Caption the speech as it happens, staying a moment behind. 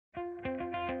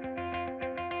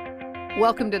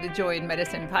Welcome to the Joy in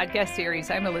Medicine podcast series.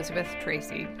 I'm Elizabeth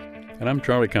Tracy. And I'm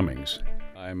Charlie Cummings.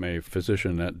 I'm a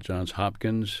physician at Johns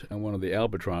Hopkins and one of the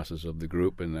albatrosses of the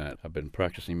group in that I've been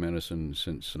practicing medicine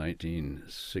since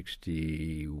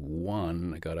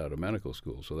 1961. I got out of medical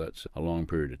school, so that's a long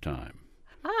period of time.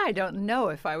 I don't know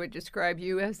if I would describe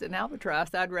you as an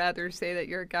albatross. I'd rather say that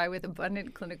you're a guy with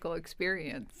abundant clinical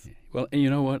experience. Well, and you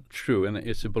know what? True, and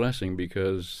it's a blessing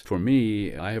because for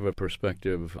me, I have a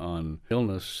perspective on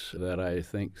illness that I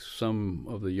think some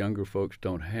of the younger folks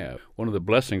don't have. One of the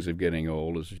blessings of getting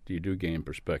old is you do gain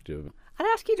perspective.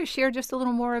 I'd ask you to share just a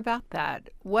little more about that.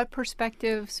 What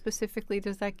perspective specifically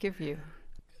does that give you?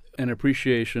 An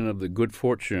appreciation of the good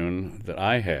fortune that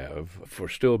I have for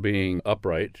still being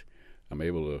upright. I'm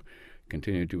able to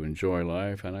continue to enjoy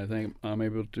life, and I think I'm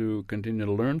able to continue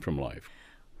to learn from life.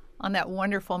 On that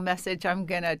wonderful message, I'm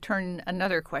going to turn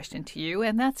another question to you,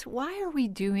 and that's why are we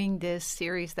doing this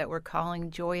series that we're calling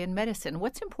Joy in Medicine?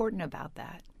 What's important about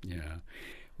that? Yeah.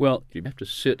 Well, you have to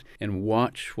sit and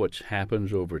watch what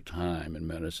happens over time in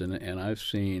medicine, and I've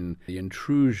seen the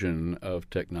intrusion of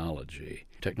technology.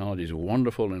 Technology is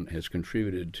wonderful and has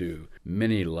contributed to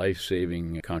many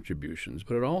life-saving contributions,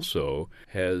 but it also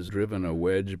has driven a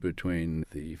wedge between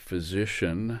the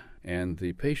physician and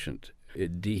the patient.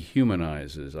 It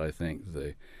dehumanizes, I think,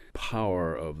 the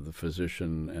power of the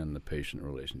physician and the patient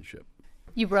relationship.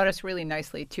 You brought us really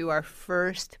nicely to our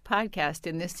first podcast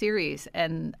in this series.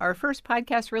 And our first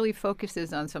podcast really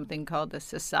focuses on something called the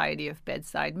Society of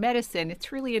Bedside Medicine.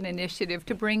 It's really an initiative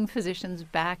to bring physicians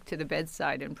back to the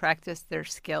bedside and practice their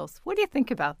skills. What do you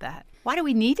think about that? Why do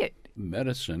we need it?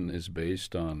 Medicine is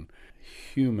based on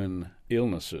human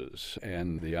illnesses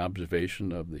and the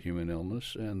observation of the human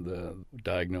illness and the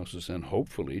diagnosis and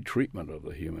hopefully treatment of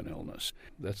the human illness.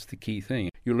 That's the key thing.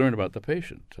 You learn about the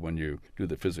patient when you do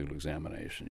the physical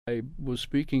examination. I was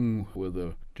speaking with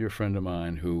a dear friend of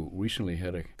mine who recently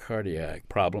had a cardiac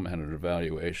problem, had an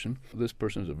evaluation. This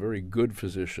person is a very good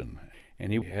physician.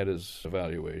 And he had his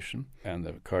evaluation, and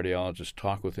the cardiologist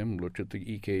talked with him, looked at the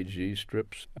EKG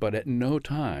strips, but at no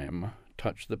time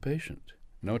touched the patient.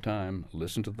 No time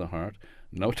listened to the heart.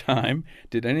 No time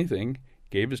did anything.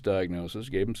 Gave his diagnosis,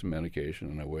 gave him some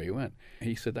medication, and away he went.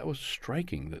 He said that was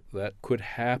striking that could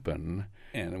happen,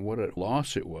 and what a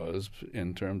loss it was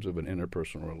in terms of an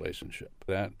interpersonal relationship.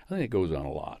 That, I think it goes on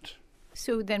a lot.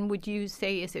 So then would you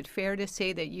say, is it fair to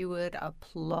say that you would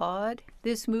applaud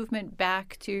this movement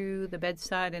back to the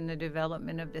bedside and the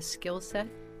development of this skill set?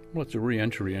 Well, it's a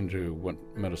re-entry into what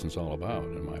medicine's all about,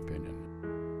 in my opinion.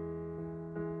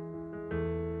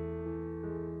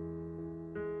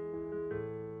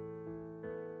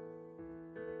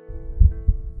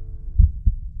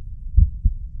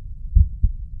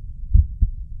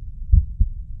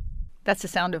 That's the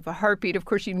sound of a heartbeat. Of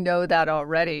course, you know that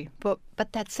already. But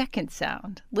that second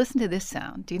sound, listen to this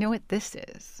sound. Do you know what this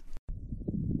is?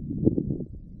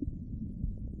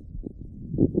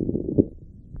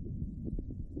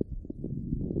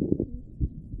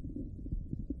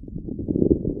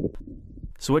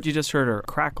 So what you just heard are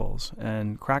crackles,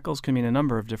 and crackles can mean a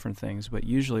number of different things, but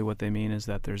usually what they mean is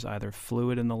that there's either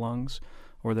fluid in the lungs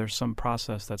or there's some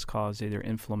process that's caused either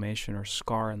inflammation or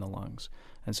scar in the lungs.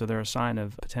 And so they're a sign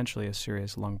of potentially a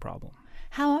serious lung problem.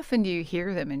 How often do you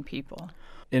hear them in people?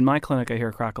 In my clinic, I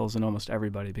hear crackles in almost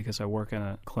everybody because I work in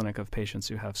a clinic of patients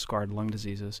who have scarred lung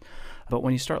diseases. But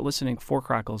when you start listening for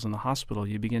crackles in the hospital,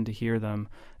 you begin to hear them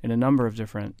in a number of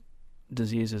different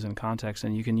diseases and contexts,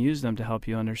 and you can use them to help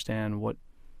you understand what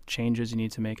changes you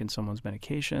need to make in someone's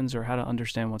medications or how to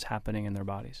understand what's happening in their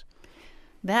bodies.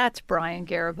 That's Brian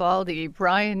Garibaldi.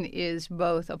 Brian is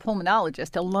both a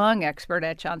pulmonologist, a lung expert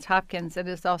at Johns Hopkins, and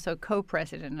is also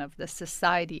co-president of the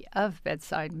Society of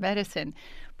Bedside Medicine.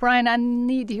 Brian, I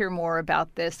need to hear more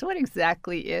about this. What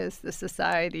exactly is the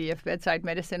Society of Bedside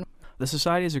Medicine? The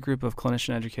Society is a group of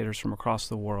clinician educators from across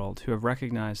the world who have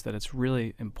recognized that it's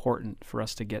really important for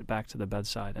us to get back to the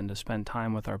bedside and to spend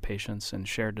time with our patients and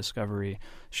shared discovery,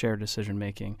 shared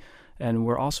decision-making. And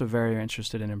we're also very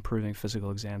interested in improving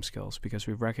physical exam skills because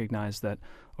we've recognized that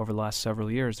over the last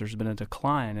several years there's been a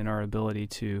decline in our ability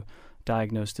to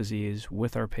diagnose disease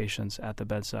with our patients at the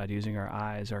bedside using our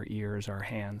eyes, our ears, our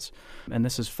hands. And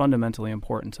this is fundamentally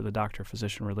important to the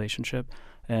doctor-physician relationship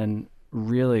and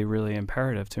really, really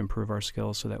imperative to improve our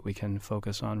skills so that we can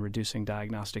focus on reducing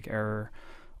diagnostic error,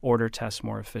 order tests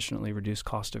more efficiently, reduce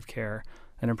cost of care,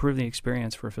 and improve the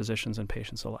experience for physicians and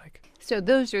patients alike. So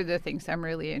those are the things I'm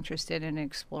really interested in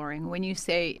exploring. When you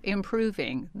say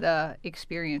improving the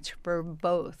experience for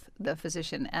both the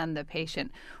physician and the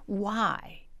patient,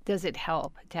 why does it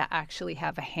help to actually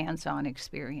have a hands-on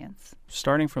experience?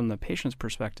 Starting from the patient's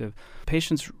perspective,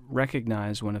 patients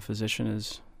recognize when a physician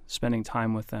is spending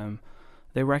time with them.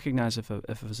 They recognize if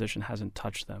a physician hasn't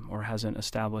touched them or hasn't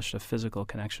established a physical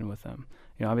connection with them.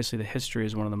 Obviously the history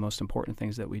is one of the most important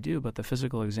things that we do, but the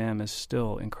physical exam is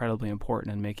still incredibly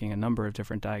important in making a number of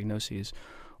different diagnoses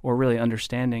or really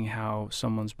understanding how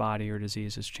someone's body or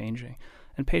disease is changing.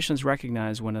 And patients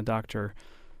recognize when a doctor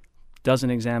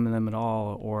doesn't examine them at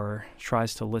all or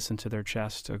tries to listen to their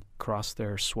chest across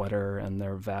their sweater and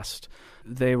their vest.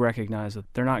 They recognize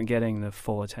that they're not getting the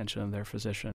full attention of their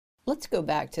physician. Let's go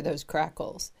back to those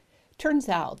crackles. Turns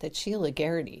out that Sheila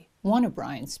Garrity, one of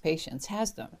Brian's patients,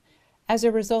 has them as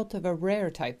a result of a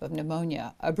rare type of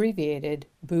pneumonia, abbreviated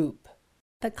BOOP.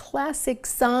 The classic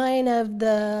sign of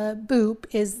the BOOP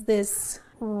is this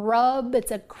rub.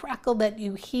 It's a crackle that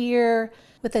you hear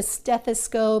with a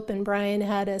stethoscope, and Brian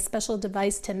had a special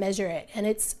device to measure it. And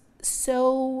it's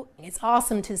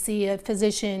awesome to see a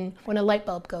physician when a light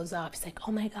bulb goes off. He's like,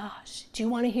 oh my gosh, do you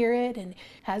want to hear it? And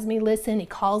has me listen. He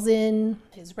calls in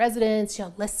his residents,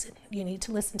 listen, you need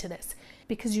to listen to this,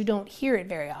 because you don't hear it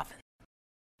very often.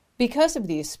 Because of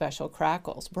these special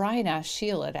crackles, Brian asked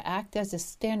Sheila to act as a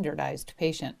standardized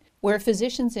patient, where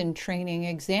physicians in training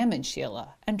examine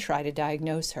Sheila and try to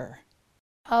diagnose her.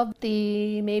 Of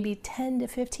the maybe 10 to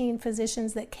 15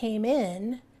 physicians that came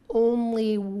in,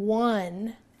 only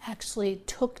one actually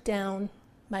took down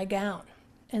my gown.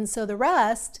 And so the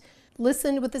rest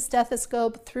listened with the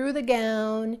stethoscope through the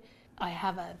gown. I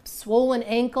have a swollen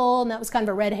ankle, and that was kind of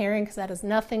a red herring because that has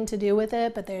nothing to do with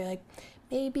it, but they're like,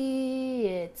 maybe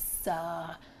it's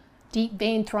deep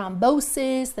vein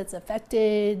thrombosis that's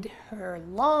affected her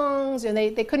lungs, and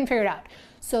they couldn't figure it out.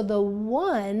 So the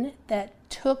one that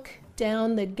took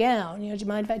down the gown, do you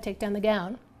mind if I take down the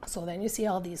gown? So then you see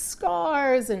all these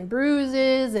scars and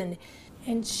bruises,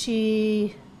 and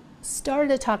she started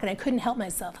to talk, and I couldn't help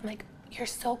myself. I'm like, you're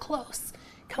so close,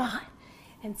 come on.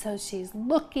 And so she's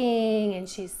looking, and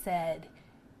she said,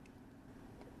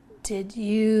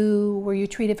 were you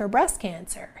treated for breast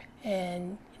cancer?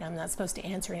 And I'm not supposed to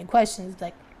answer any questions,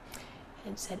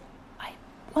 and said, I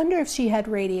wonder if she had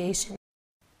radiation.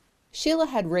 Sheila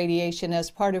had radiation as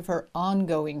part of her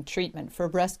ongoing treatment for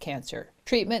breast cancer,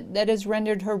 treatment that has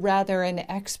rendered her rather an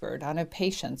expert on a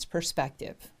patient's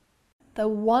perspective. The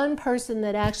one person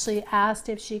that actually asked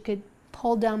if she could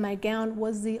pull down my gown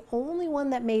was the only one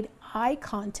that made eye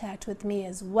contact with me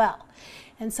as well.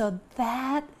 And so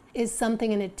that is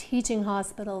something in a teaching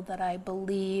hospital that I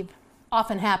believe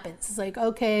often happens. It's like,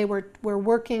 okay, we're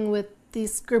working with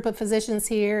this group of physicians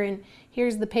here, and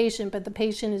here's the patient, but the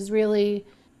patient is really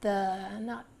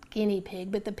not guinea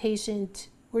pig, but the patient,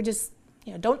 we're just,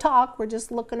 don't talk, we're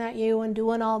just looking at you and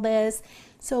doing all this.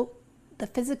 So the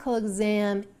physical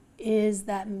exam is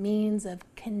that means of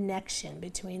connection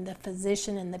between the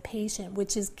physician and the patient,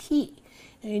 which is key.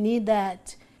 And you need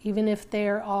that even if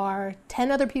there are 10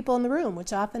 other people in the room,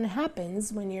 which often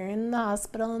happens when you're in the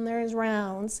hospital and there's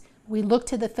rounds. We look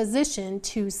to the physician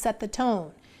to set the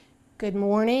tone. Good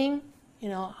morning,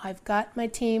 I've got my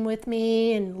team with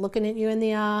me and looking at you in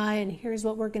the eye, and here's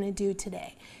what we're going to do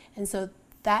today. And so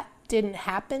that didn't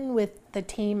happen with the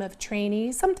team of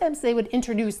trainees. Sometimes they would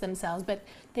introduce themselves, but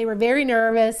they were very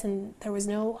nervous and there was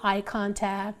no eye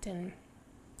contact. And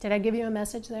did I give you a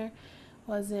message there?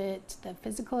 Was it the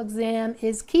physical exam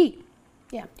is key?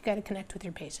 Yeah, you got to connect with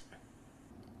your patient.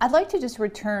 I'd like to just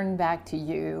return back to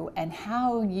you and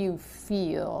how you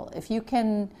feel, if you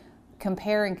can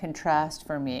compare and contrast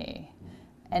for me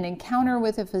an encounter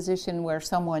with a physician where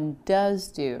someone does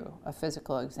do a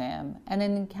physical exam and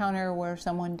an encounter where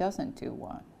someone doesn't do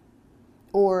one,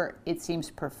 or it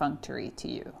seems perfunctory to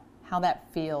you, how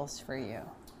that feels for you.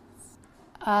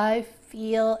 I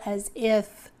feel as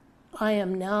if I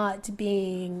am not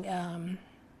being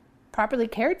properly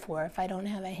cared for if I don't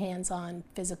have a hands-on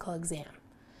physical exam.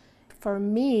 For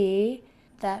me,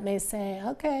 that may say,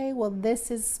 okay, well, this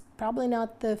is probably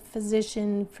not the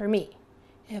physician for me.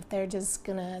 If they're just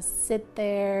gonna sit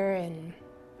there and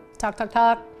talk,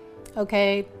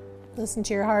 okay, listen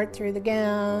to your heart through the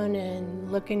gown and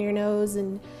look in your nose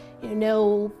and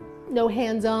no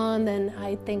hands-on, then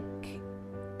I think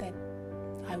that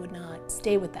I would not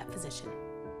stay with that physician.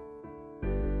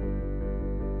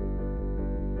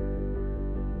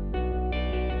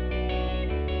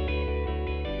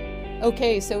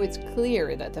 Okay, so it's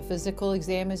clear that the physical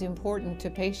exam is important to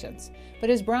patients,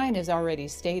 but as Brian has already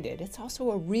stated, it's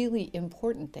also a really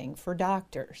important thing for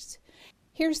doctors.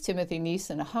 Here's Timothy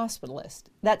Neeson, a hospitalist.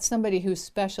 That's somebody who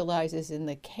specializes in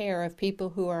the care of people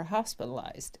who are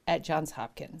hospitalized at Johns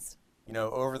Hopkins.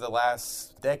 Over the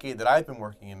last decade that I've been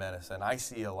working in medicine, I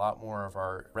see a lot more of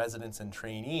our residents and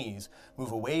trainees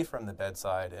move away from the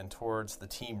bedside and towards the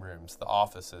team rooms, the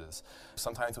offices.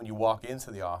 Sometimes when you walk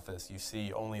into the office, you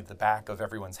see only the back of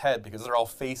everyone's head because they're all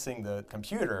facing the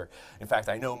computer. In fact,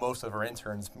 I know most of our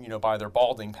interns, by their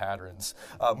balding patterns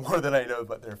more than I know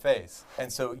about their face.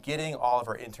 And so getting all of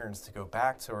our interns to go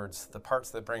back towards the parts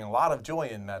that bring a lot of joy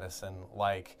in medicine,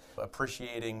 like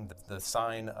appreciating the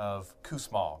sign of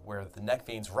Kussmaul, where the neck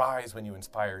veins rise when you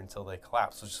inspire until they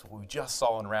collapse, which is what we just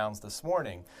saw in rounds this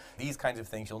morning. These kinds of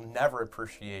things you'll never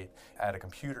appreciate at a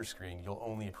computer screen. You'll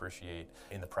only appreciate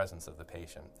in the presence of the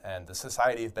patient. And the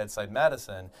Society of Bedside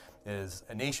Medicine is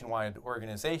a nationwide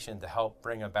organization to help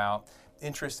bring about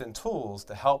interest in tools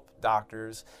to help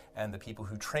doctors and the people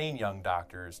who train young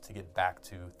doctors to get back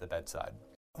to the bedside.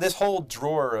 This whole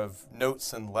drawer of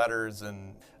notes and letters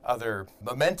and other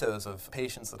mementos of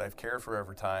patients that I've cared for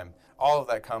over time, all of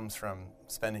that comes from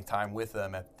spending time with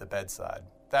them at the bedside.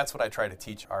 That's what I try to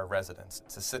teach our residents,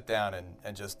 to sit down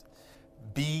and just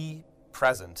be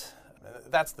present.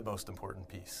 That's the most important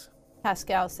piece.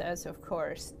 Pascal says, of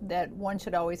course, that one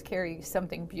should always carry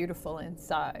something beautiful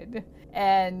inside.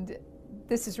 And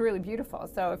this is really beautiful.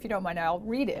 So if you don't mind, I'll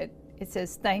read it. It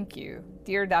says, "Thank you,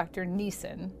 dear Dr.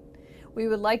 Neeson. We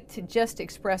would like to just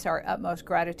express our utmost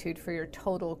gratitude for your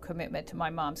total commitment to my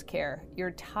mom's care,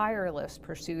 your tireless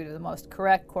pursuit of the most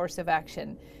correct course of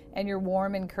action, and your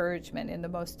warm encouragement in the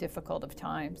most difficult of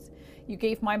times. You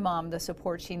gave my mom the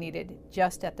support she needed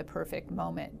just at the perfect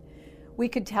moment. We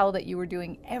could tell that you were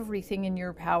doing everything in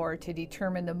your power to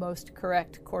determine the most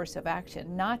correct course of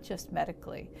action, not just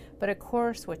medically, but a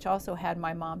course which also had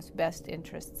my mom's best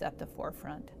interests at the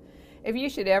forefront. If you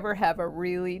should ever have a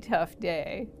really tough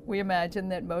day, we imagine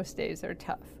that most days are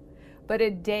tough, but a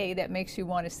day that makes you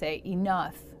want to say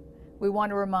enough, we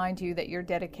want to remind you that your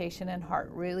dedication and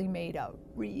heart really made a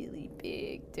really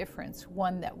big difference,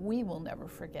 one that we will never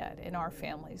forget in our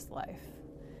family's life."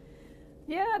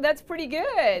 Yeah, that's pretty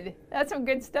good. That's some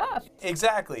good stuff.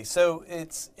 Exactly. So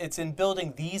it's in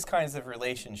building these kinds of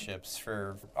relationships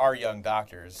for our young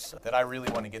doctors that I really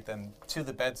want to get them to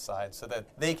the bedside so that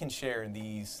they can share in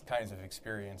these kinds of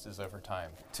experiences over time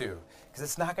too. Because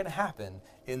it's not going to happen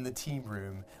in the team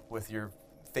room with your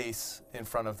face in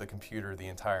front of the computer the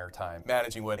entire time,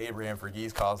 managing what Abraham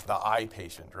Verghese calls the I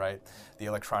patient, right? The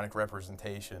electronic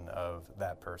representation of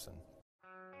that person.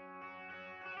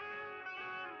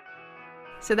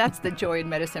 So that's the Joy in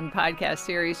Medicine podcast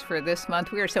series for this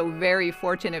month. We are so very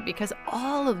fortunate because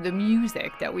all of the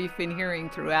music that we've been hearing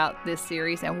throughout this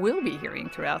series and will be hearing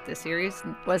throughout this series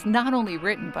was not only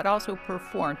written but also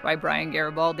performed by Brian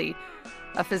Garibaldi,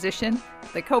 a physician,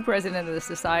 the co-president of the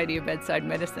Society of Bedside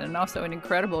Medicine, and also an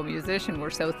incredible musician. We're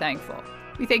so thankful.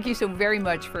 We thank you so very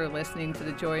much for listening to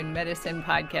the Joy in Medicine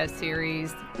podcast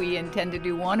series. We intend to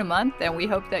do one a month, and we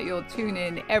hope that you'll tune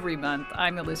in every month.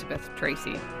 I'm Elizabeth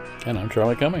Tracy. And I'm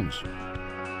Charlie Cummings.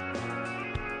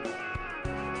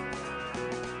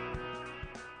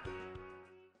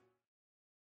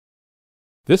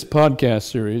 This podcast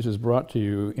series is brought to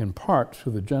you in part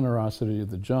through the generosity of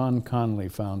the John Conley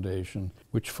Foundation,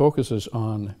 which focuses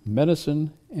on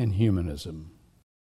medicine and humanism.